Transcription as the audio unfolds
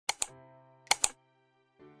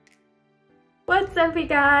What's up, you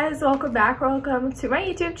guys? Welcome back. Welcome to my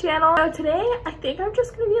YouTube channel. So today I think I'm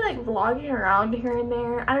just gonna be like vlogging around here and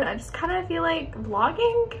there. I don't know, I just kind of feel like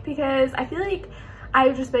vlogging because I feel like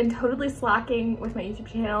I've just been totally slacking with my YouTube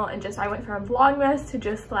channel, and just I went from Vlogmas to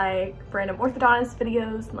just like random orthodontist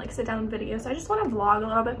videos and like sit down videos. So I just want to vlog a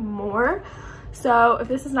little bit more. So if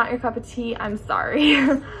this is not your cup of tea, I'm sorry.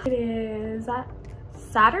 It is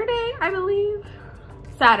Saturday, I believe.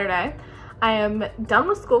 Saturday. I am done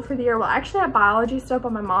with school for the year. Well, I actually have biology still,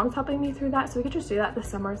 but my mom's helping me through that, so we could just do that this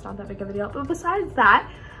summer. It's not that big of a deal. But besides that,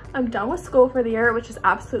 I'm done with school for the year, which is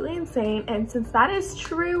absolutely insane. And since that is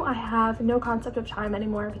true, I have no concept of time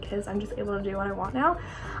anymore because I'm just able to do what I want now.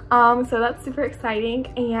 So that's super exciting.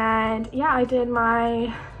 And yeah, I did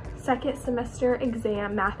my second semester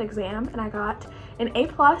exam, math exam, and I got an A+.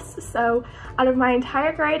 So out of my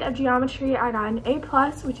entire grade of geometry, I got an A+,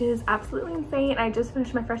 which is absolutely insane. I just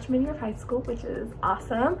finished my freshman year of high school, which is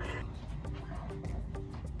awesome.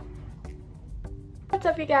 What's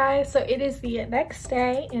up, you guys? So it is the next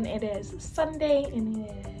day, and it is Sunday, and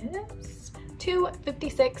it is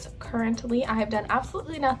 2:56 currently. I have done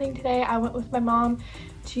absolutely nothing today. I went with my mom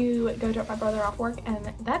to go drop my brother off work,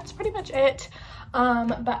 and that's pretty much it.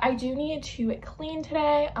 But I do need to clean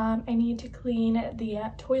today. I need to clean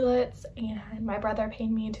the toilets, and my brother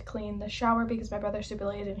paid me to clean the shower because my brother's super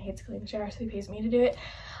lazy and hates to clean the shower, so he pays me to do it.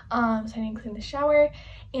 So I need to clean the shower,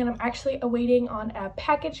 and I'm actually awaiting on a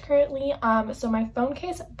package currently. So my phone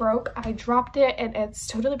case broke. I dropped it and it's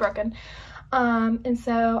totally broken. And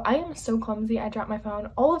so I am so clumsy. I drop my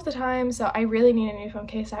phone all of the time, so I really need a new phone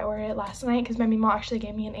case. I ordered it last night because my mom actually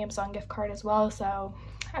gave me an Amazon gift card as well, so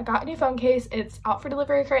I got a new phone case. It's out for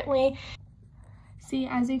delivery currently. See,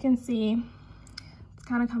 as you can see, it's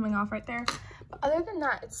kind of coming off right there. But other than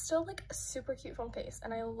that, it's still like a super cute phone case,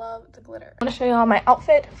 and I love the glitter. I want to show you all my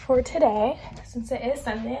outfit for today. Since it is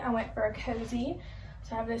Sunday, I went for a cozy.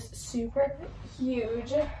 So I have this super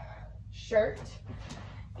huge shirt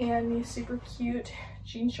and these super cute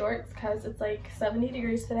jean shorts because it's like 70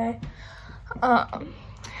 degrees today.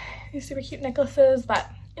 These super cute necklaces, but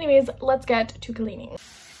anyways, let's get to cleaning.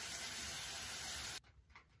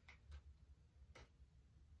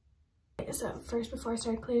 So first, before I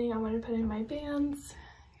start cleaning, I want to put in my bands.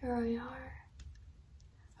 Here they are.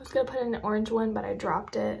 I was gonna put in an orange one, but I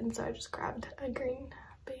dropped it, and so I just grabbed a green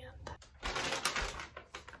band.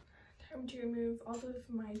 Time to remove all of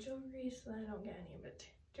my jewelry so that I don't get any of it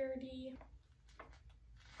dirty.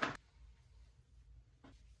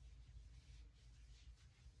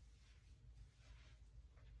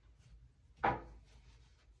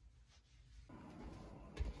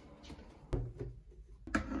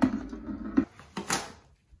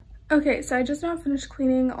 Okay, so I just now finished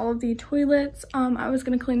cleaning all of the toilets. I was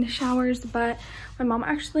gonna clean the showers, but my mom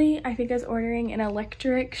actually, I think, is ordering an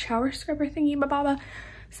electric shower scrubber thingy bababa.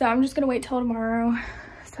 So I'm just gonna wait till tomorrow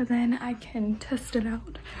so then I can test it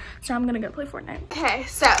out. So I'm gonna go play Fortnite. Okay,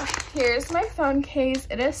 so here's my phone case.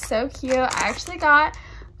 It is so cute. I actually got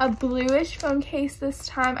a bluish phone case this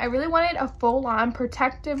time. I really wanted a full-on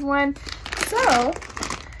protective one. So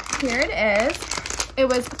here it is. It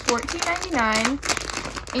was $14.99.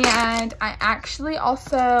 And I actually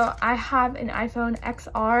also, I have an iPhone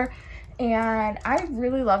XR, and I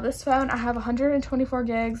really love this phone. I have 124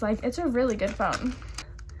 gigs. Like, it's a really good phone.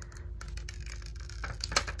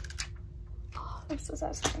 Oh, that's so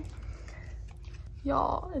satisfying.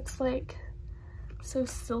 Y'all, it's like so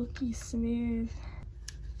silky smooth.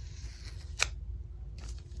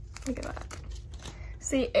 Look at that.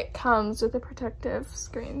 See, it comes with a protective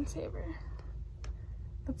screensaver.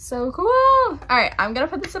 That's so cool. All right, I'm gonna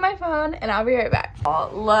put this in my phone and I'll be right back.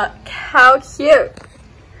 Oh, look how cute.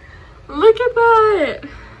 Look at that.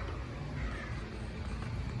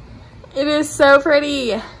 It is so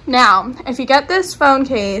pretty. Now, if you get this phone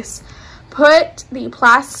case, put the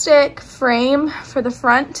plastic frame for the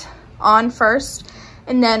front on first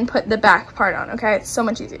and then put the back part on, okay? It's so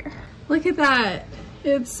much easier. Look at that.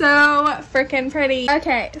 It's so freaking pretty.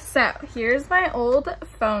 Okay, so here's my old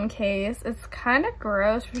phone case. It's kind of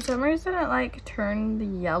gross. For some reason, it like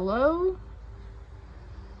turned yellow.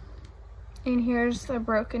 And here's the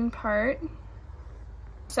broken part.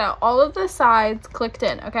 So all of the sides clicked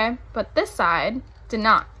in, okay? But this side did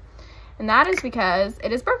not. And that is because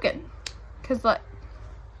it is broken. Because look,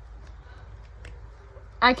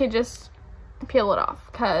 I could just peel it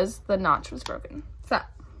off because the notch was broken. So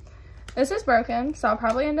this is broken, so I'll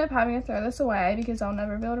probably end up having to throw this away because I'll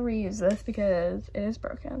never be able to reuse this because it is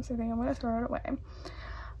broken. So I think I'm gonna throw it away.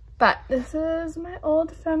 But this is my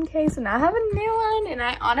old phone case, and I have a new one, and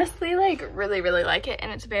I honestly like really like it,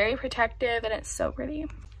 and it's very protective and it's so pretty.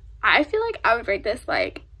 I feel like I would rate this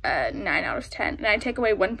like a 9 out of 10. And I take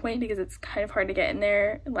away 1 point because it's kind of hard to get in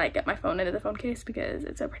there, like get my phone into the phone case because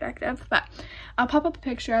it's so protective. But I'll pop up a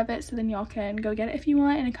picture of it so then y'all can go get it if you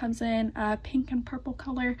want. And it comes in a pink and purple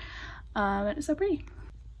color. And it's so pretty.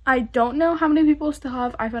 I don't know how many people still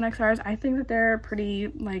have iPhone XRs. I think that they're pretty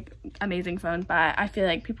like amazing phones, but I feel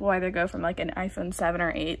like people either go from like an iPhone 7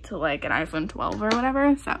 or 8 to like an iPhone 12 or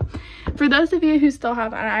whatever. So for those of you who still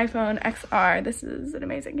have an iPhone XR, this is an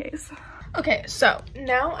amazing case. Okay, so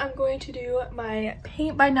now I'm going to do my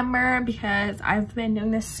paint by number because I've been doing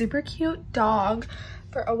this super cute dog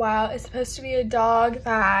for a while. It's supposed to be a dog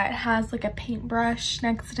that has like a paintbrush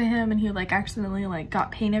next to him and he like accidentally like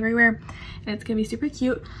got paint everywhere, and it's gonna be super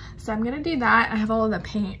cute. So I'm gonna do that. I have all of the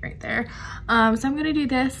paint right there. So I'm gonna do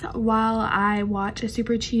this while I watch a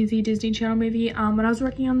super cheesy Disney Channel movie. When I was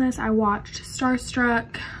working on this, I watched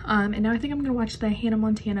Starstruck, and now I think I'm gonna watch the Hannah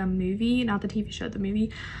Montana movie, not the TV show, the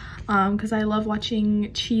movie, because I love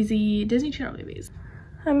watching cheesy Disney Channel movies.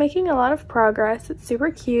 I'm making a lot of progress. It's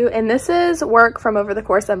super cute, and this is work from over the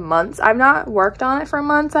course of months. I've not worked on it for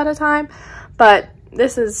months at a time, but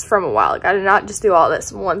this is from a while ago. I did not just do all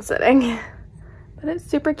this in one sitting. But it's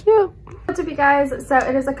super cute. What's up, you guys? So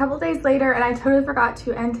it is a couple days later and I totally forgot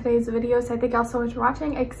to end today's video, so I thank y'all so much for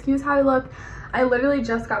watching. Excuse how I look. I literally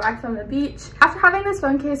just got back from the beach. After having this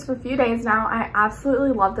phone case for a few days now, I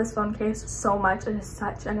absolutely love this phone case so much. It is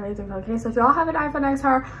such an amazing phone case. So if y'all have an iPhone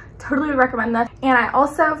XR, totally would recommend this. And I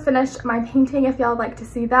also finished my painting if y'all would like to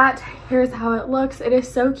see that. Here's how it looks. It is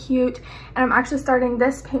so cute. And I'm actually starting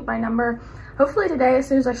this paint by number hopefully today. As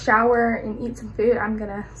soon as I shower and eat some food, I'm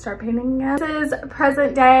gonna start painting again. This is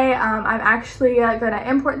present day. I'm actually gonna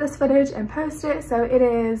import this footage and post it. So it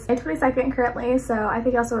is May 22nd currently. So I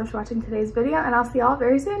thank y'all so much for watching today's video, and I'll see y'all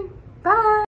very soon. Bye.